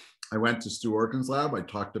 I went to Stu Orkin's lab. I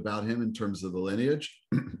talked about him in terms of the lineage.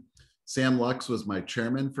 Sam Lux was my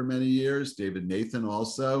chairman for many years, David Nathan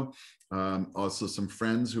also some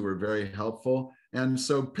friends who were very helpful. And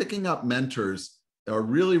so picking up mentors are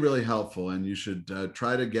really, really helpful. And you should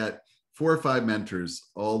try to get 4 or 5 mentors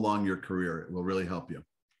all along your career. It will really help you.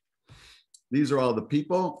 These are all the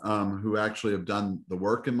people who actually have done the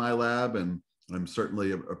work in my lab. And I'm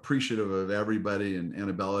certainly appreciative of everybody. And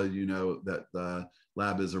Annabella, you know that the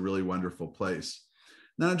lab is a really wonderful place.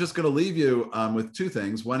 Now I'm just going to leave you with two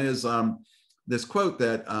things. One is this quote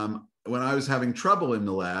that when I was having trouble in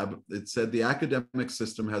the lab, it said the academic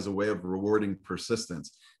system has a way of rewarding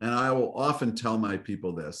persistence. And I will often tell my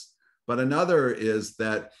people this. But another is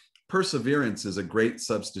that perseverance is a great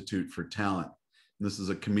substitute for talent. This is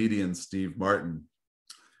a comedian, Steve Martin.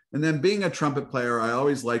 And then being a trumpet player, I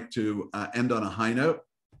always like to end on a high note.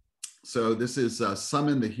 So this is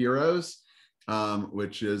Summon the Heroes,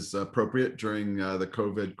 which is appropriate during the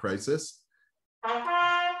COVID crisis.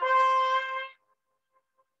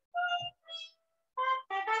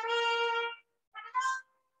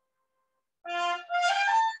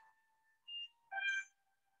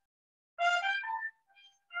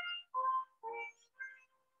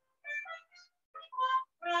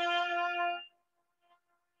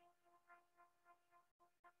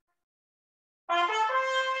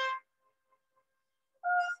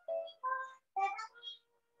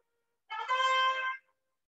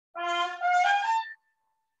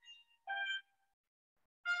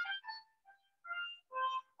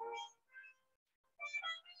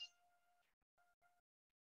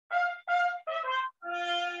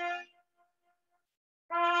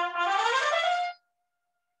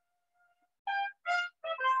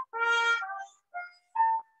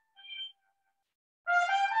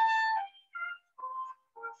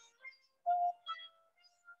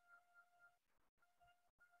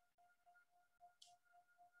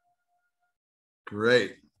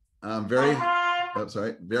 Great. Very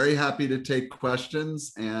happy to take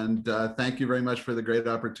questions, and thank you very much for the great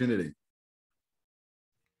opportunity.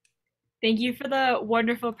 Thank you for the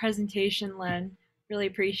wonderful presentation, Len. Really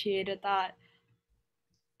appreciated that.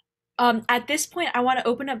 At this point, I want to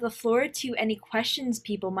open up the floor to any questions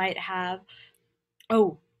people might have.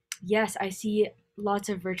 Oh, yes, I see lots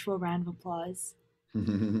of virtual round of applause.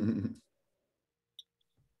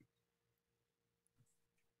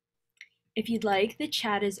 If you'd like, the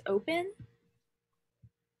chat is open.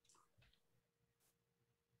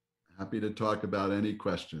 Happy to talk about any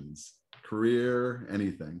questions, career,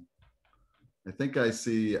 anything. I think I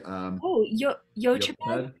see. Oh,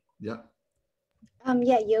 Yochiped? Yeah.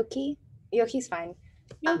 Yeah, Yoki. Yoki's fine.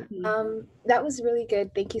 Yoki. That was really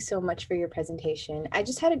good. Thank you so much for your presentation. I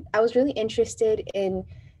was really interested in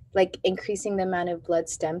like increasing the amount of blood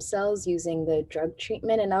stem cells using the drug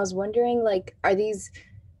treatment. And I was wondering, like, are these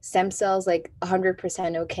stem cells like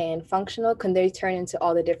 100% okay and functional? Can they turn into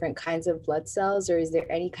all the different kinds of blood cells, or is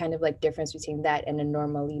there any kind of like difference between that and a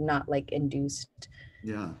normally not like induced?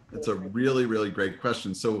 Yeah, it's a really, really great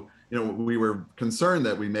question. So, you know, we were concerned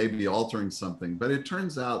that we may be altering something, but it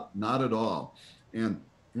turns out not at all. And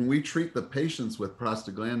when we treat the patients with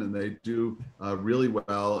prostaglandin, they do really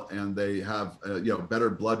well, and they have better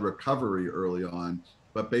blood recovery early on.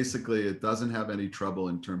 But basically, it doesn't have any trouble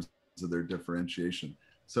in terms of their differentiation.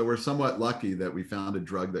 So we're somewhat lucky that we found a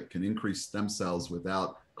drug that can increase stem cells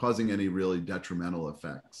without causing any really detrimental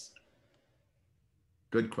effects.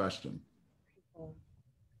 Good question.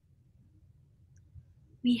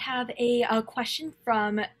 We have a question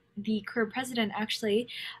from the career president, actually.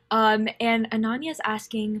 And Ananya is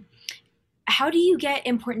asking, how do you get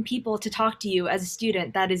important people to talk to you as a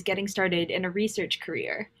student that is getting started in a research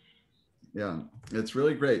career? Yeah, it's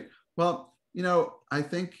really great. Well, you know, I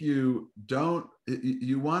think you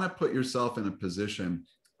want to put yourself in a position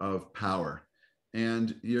of power.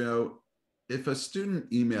 And, you know, if a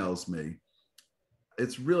student emails me,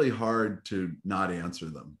 it's really hard to not answer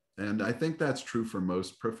them. And I think that's true for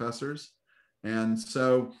most professors. And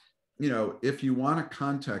so, you know, if you want to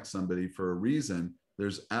contact somebody for a reason,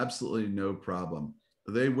 there's absolutely no problem.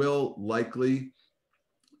 They will likely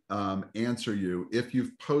answer you if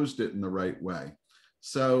you've posed it in the right way.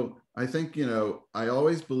 So I think, you know, I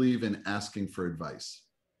always believe in asking for advice.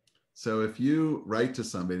 So if you write to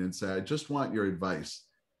somebody and say, I just want your advice,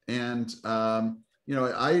 and you know,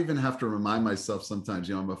 I even have to remind myself sometimes,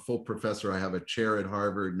 you know, I'm a full professor, I have a chair at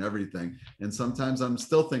Harvard and everything. And sometimes I'm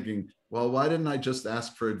still thinking, well, why didn't I just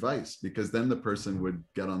ask for advice? Because then the person would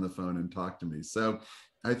get on the phone and talk to me. So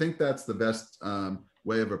I think that's the best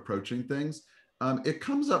way of approaching things. It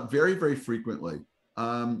comes up very, very frequently.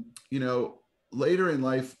 You know, later in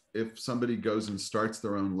life, if somebody goes and starts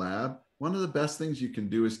their own lab, one of the best things you can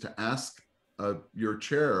do is to ask your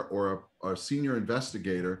chair or a senior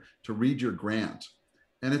investigator to read your grant.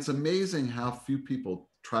 And it's amazing how few people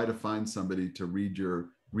try to find somebody to read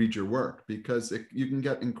your work, because you can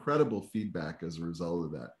get incredible feedback as a result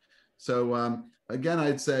of that. So again,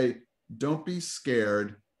 I'd say don't be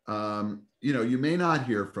scared. You know, you may not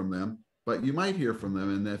hear from them, but you might hear from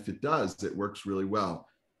them. And if it does, it works really well.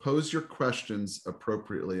 Pose your questions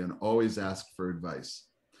appropriately and always ask for advice.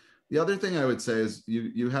 The other thing I would say is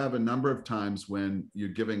you have a number of times when you're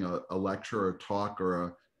giving a lecture or a talk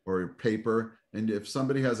or a paper, and if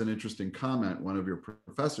somebody has an interesting comment, one of your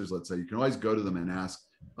professors, let's say, you can always go to them and ask,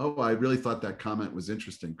 oh, I really thought that comment was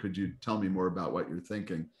interesting. Could you tell me more about what you're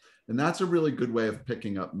thinking? And that's a really good way of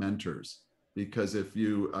picking up mentors, because if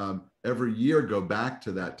you every year go back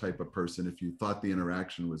to that type of person, if you thought the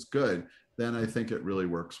interaction was good, then I think it really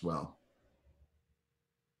works well.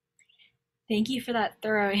 Thank you for that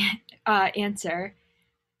thorough answer.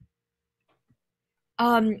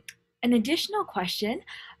 Um, an additional question,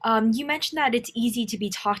 you mentioned that it's easy to be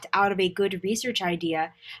talked out of a good research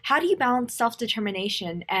idea. How do you balance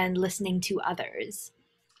self-determination and listening to others?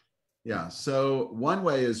 Yeah, so one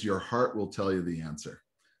way is your heart will tell you the answer.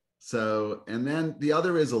 So, and then the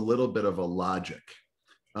other is a little bit of a logic.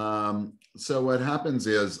 So what happens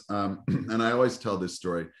is, and I always tell this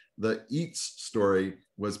story, the EATS story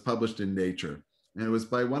was published in Nature, and it was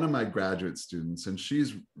by one of my graduate students, and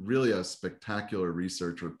she's really a spectacular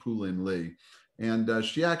researcher, Poulin Lee. And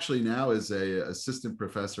she actually now is a assistant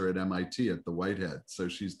professor at MIT at the Whitehead. So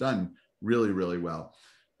she's done really, really well.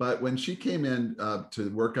 But when she came in to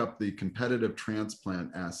work up the competitive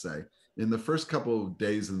transplant assay, in the first couple of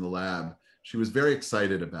days in the lab, she was very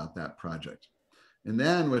excited about that project. And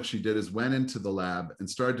then what she did is went into the lab and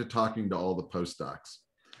started talking to all the postdocs.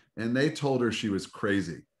 And they told her she was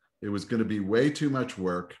crazy. It was going to be way too much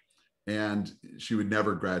work and she would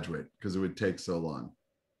never graduate because it would take so long.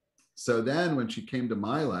 So then when she came to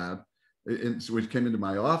my lab, when she came into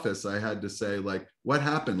my office, I had to say, like, what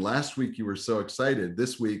happened? Last week you were so excited.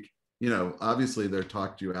 This week, obviously they're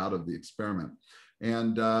talked you out of the experiment.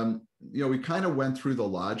 And, we kind of went through the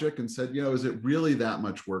logic and said, is it really that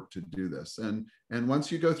much work to do this? And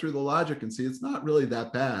once you go through the logic and see it's not really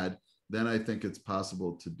that bad, then I think it's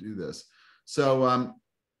possible to do this. So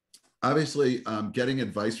obviously, getting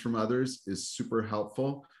advice from others is super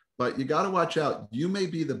helpful, but you got to watch out. You may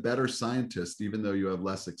be the better scientist, even though you have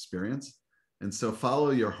less experience. And so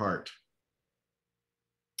follow your heart.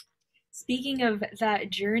 Speaking of that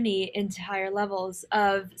journey into higher levels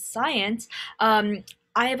of science,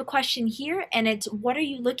 I have a question here, and it's what are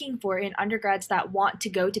you looking for in undergrads that want to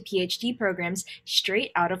go to PhD programs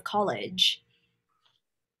straight out of college?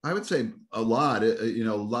 I would say a lot.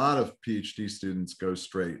 A lot of PhD students go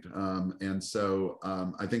straight, and so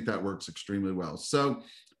I think that works extremely well. So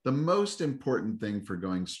the most important thing for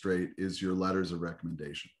going straight is your letters of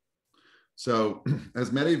recommendation. So,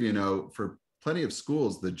 as many of you know, for plenty of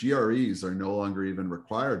schools, the GREs are no longer even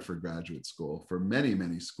required for graduate school for many,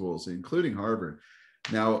 many schools, including Harvard.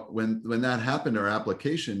 Now, when that happened, our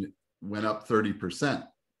application went up 30%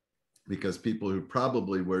 because people who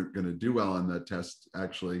probably weren't going to do well on the test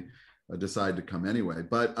actually decide to come anyway.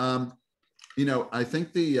 But, I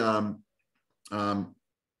think you're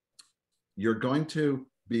going to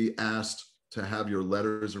be asked to have your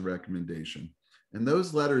letters of recommendation. And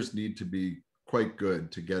those letters need to be quite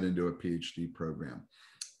good to get into a PhD program.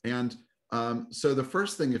 And so the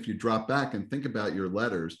first thing, if you drop back and think about your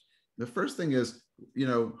letters, the first thing is,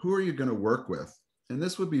 who are you going to work with? And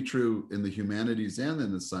this would be true in the humanities and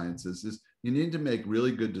in the sciences, is you need to make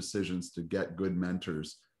really good decisions to get good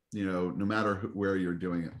mentors, no matter where you're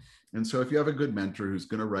doing it. And so if you have a good mentor who's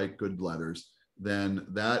going to write good letters, then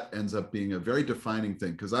that ends up being a very defining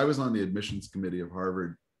thing. Because I was on the admissions committee of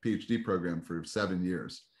Harvard PhD program for 7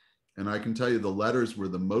 years. And I can tell you the letters were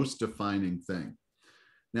the most defining thing.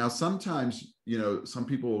 Now, sometimes, some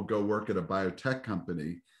people will go work at a biotech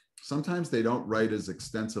company. Sometimes they don't write as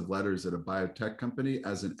extensive letters at a biotech company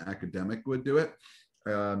as an academic would do it.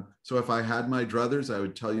 So if I had my druthers, I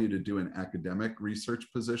would tell you to do an academic research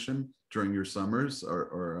position during your summers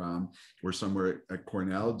or somewhere at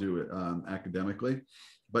Cornell, do it academically.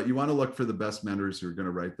 But you want to look for the best mentors who are going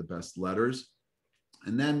to write the best letters.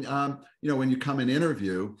 And then, when you come and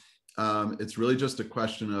interview, it's really just a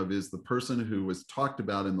question of, is the person who was talked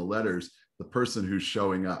about in the letters the person who's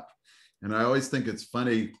showing up? And I always think it's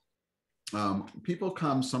funny. People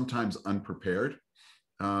come sometimes unprepared.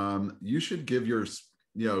 You should give your,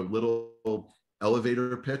 little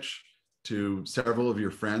elevator pitch to several of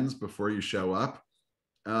your friends before you show up.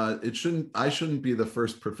 I shouldn't be the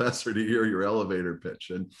first professor to hear your elevator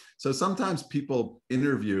pitch. And so sometimes people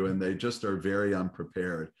interview and they just are very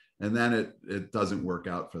unprepared, and then it doesn't work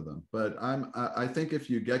out for them. But I think if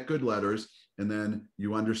you get good letters and then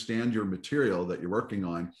you understand your material that you're working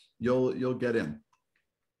on, you'll get in.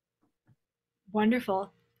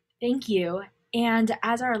 Wonderful. Thank you. And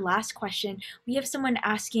as our last question, we have someone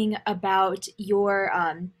asking about your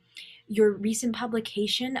your recent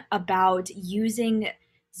publication about using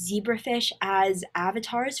zebrafish as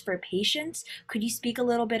avatars for patients. Could you speak a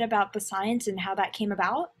little bit about the science and how that came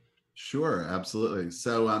about? Sure, absolutely.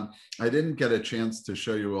 So I didn't get a chance to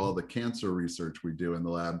show you all the cancer research we do in the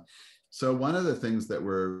lab. So one of the things that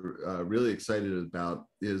we're really excited about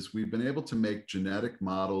is we've been able to make genetic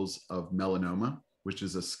models of melanoma, which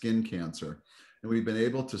is a skin cancer. And we've been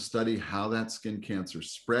able to study how that skin cancer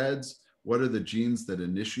spreads, what are the genes that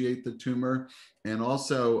initiate the tumor, and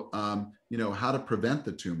also how to prevent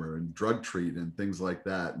the tumor and drug treat and things like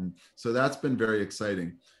that. And so that's been very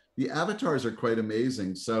exciting. The avatars are quite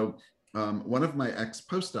amazing. So one of my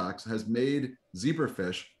ex-postdocs has made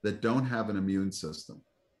zebrafish that don't have an immune system.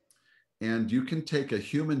 And you can take a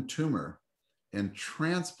human tumor and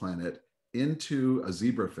transplant it into a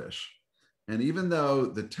zebrafish. And even though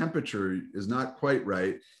the temperature is not quite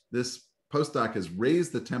right, this postdoc has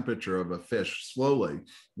raised the temperature of a fish slowly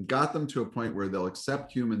and got them to a point where they'll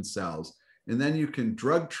accept human cells. And then you can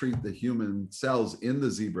drug treat the human cells in the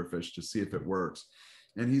zebrafish to see if it works.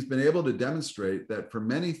 And he's been able to demonstrate that for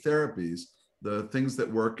many therapies, the things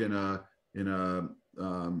that work in a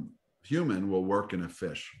human will work in a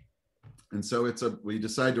fish. And so we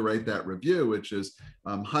decided to write that review, which is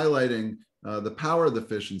highlighting the power of the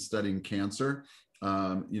fish in studying cancer.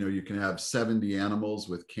 You can have 70 animals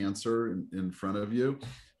with cancer in front of you,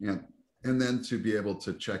 and then to be able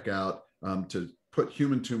to check out, to put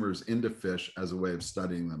human tumors into fish as a way of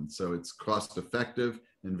studying them. So it's cost effective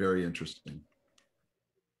and very interesting.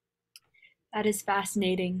 That is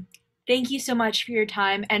fascinating. Thank you so much for your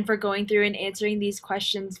time and for going through and answering these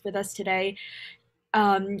questions with us today.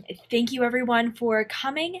 Thank you everyone for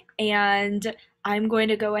coming, and I'm going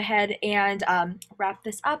to go ahead and wrap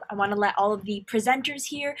this up. I want to let all of the presenters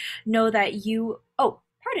here know that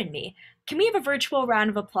pardon me. Can we have a virtual round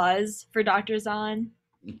of applause for Dr. Zon?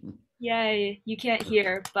 Yay, you can't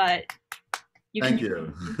hear, but you Thank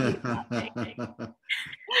can. you.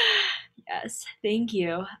 Yes, thank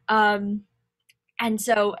you. And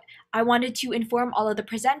so I wanted to inform all of the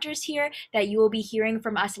presenters here that you will be hearing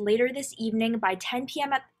from us later this evening by 10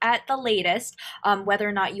 p.m. at the latest, whether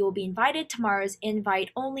or not you will be invited. Tomorrow's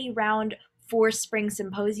invite-only round for Spring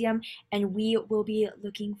Symposium, and we will be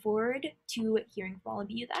looking forward to hearing from all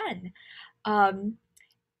of you then.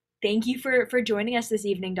 Thank you for joining us this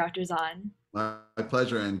evening, Dr. Zon. My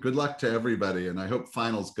pleasure, and good luck to everybody, and I hope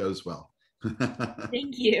finals goes well.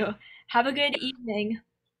 Thank you. Have a good evening.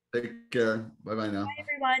 Take care. Bye-bye now. Bye,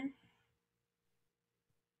 everyone.